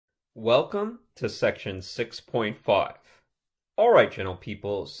Welcome to section 6.5. Alright, gentle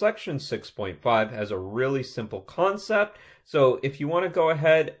people, section 6.5 has a really simple concept, so if you want to go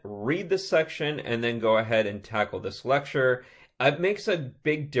ahead, read the section, and then go ahead and tackle this lecture. It makes a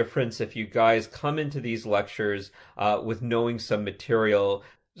big difference if you guys come into these lectures with knowing some material.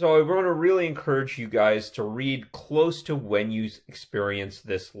 So I want to really encourage you guys to read close to when you experience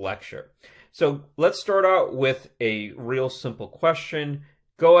this lecture. So let's start out with a real simple question.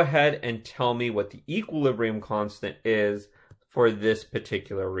 Go ahead and tell me what the equilibrium constant is for this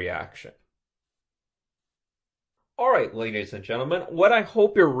particular reaction. All right, ladies and gentlemen, what I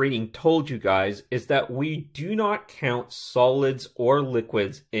hope your reading told you guys is that we do not count solids or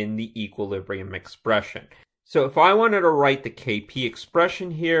liquids in the equilibrium expression. So if I wanted to write the Kp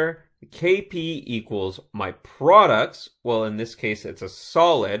expression here, the Kp equals my products. Well, in this case, it's a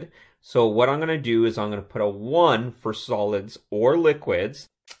solid. So what I'm going to do is I'm going to put a 1 for solids or liquids,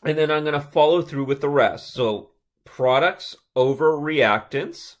 and then I'm going to follow through with the rest. So products over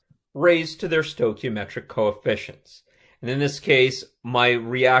reactants raised to their stoichiometric coefficients. And in this case, my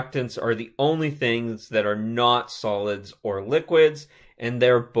reactants are the only things that are not solids or liquids, and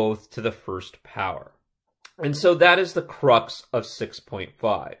they're both to the first power. And so that is the crux of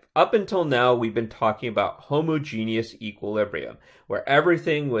 6.5. Up until now, we've been talking about homogeneous equilibrium, where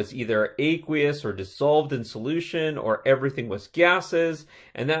everything was either aqueous or dissolved in solution, or everything was gases,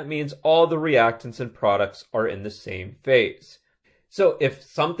 and that means all the reactants and products are in the same phase. So if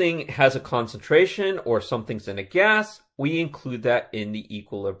something has a concentration or something's in a gas, we include that in the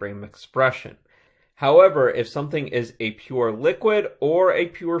equilibrium expression. However, if something is a pure liquid or a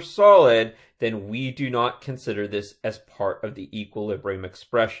pure solid, then we do not consider this as part of the equilibrium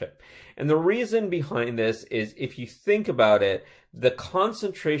expression. And the reason behind this is, if you think about it, the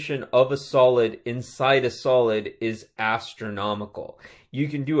concentration of a solid inside a solid is astronomical. You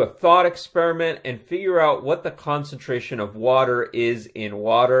can do a thought experiment and figure out what the concentration of water is in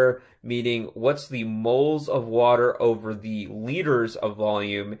water, meaning what's the moles of water over the liters of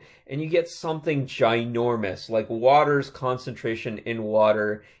volume, and you get something ginormous, like water's concentration in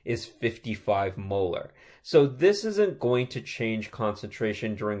water is 55 molar. So this isn't going to change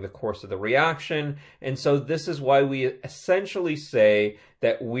concentration during the course of the reaction, and so this is why we essentially say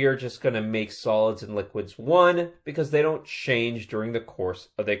that we're just going to make solids and liquids one, because they don't change during the course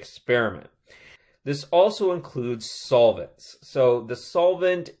of the experiment. This also includes solvents. So the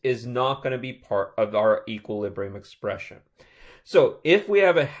solvent is not going to be part of our equilibrium expression. So if we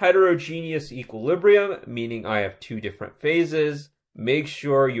have a heterogeneous equilibrium, meaning I have two different phases, make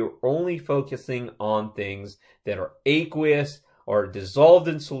sure you're only focusing on things that are aqueous or dissolved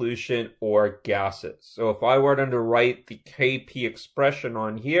in solution or gases. So if I were to write the Kp expression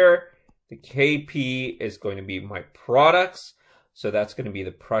on here, the Kp is going to be my products. So that's going to be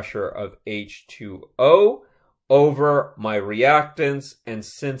the pressure of H2O over my reactants. And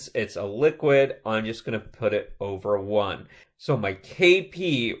since it's a liquid, I'm just going to put it over 1. So my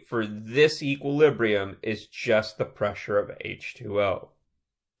Kp for this equilibrium is just the pressure of H2O.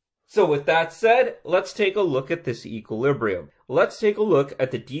 So with that said, let's take a look at this equilibrium. Let's take a look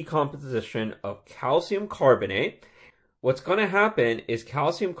at the decomposition of calcium carbonate. What's going to happen is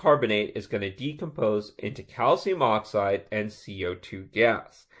calcium carbonate is going to decompose into calcium oxide and CO2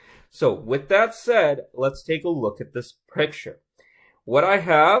 gas. So with that said, let's take a look at this picture. What I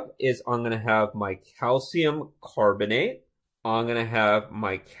have is I'm going to have my calcium carbonate. I'm going to have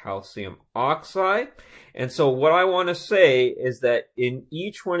my calcium oxide. And so what I want to say is that in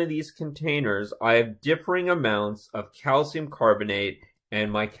each one of these containers, I have differing amounts of calcium carbonate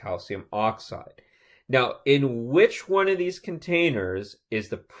and my calcium oxide. Now, in which one of these containers is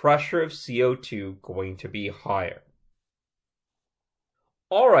the pressure of CO2 going to be higher?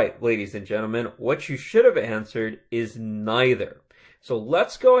 All right, ladies and gentlemen, what you should have answered is neither. So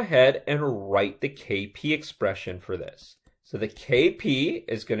let's go ahead and write the Kp expression for this. So the Kp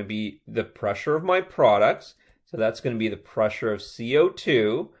is going to be the pressure of my products. So that's going to be the pressure of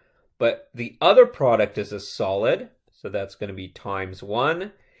CO2. But the other product is a solid. So that's going to be times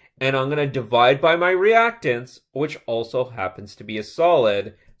 1. And I'm going to divide by my reactants, which also happens to be a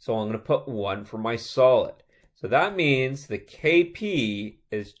solid. So I'm going to put 1 for my solid. So that means the Kp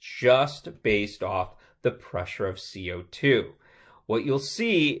is just based off the pressure of CO2. What you'll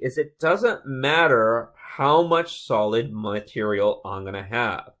see is it doesn't matter how much solid material I'm going to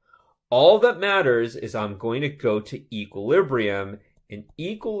have. All that matters is I'm going to go to equilibrium, and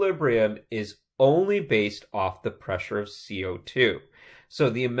equilibrium is only based off the pressure of CO2. So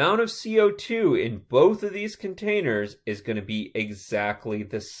the amount of CO2 in both of these containers is going to be exactly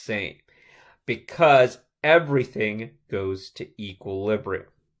the same, because everything goes to equilibrium.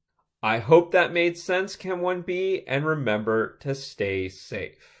 I hope that made sense, Chem 1B, and remember to stay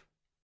safe.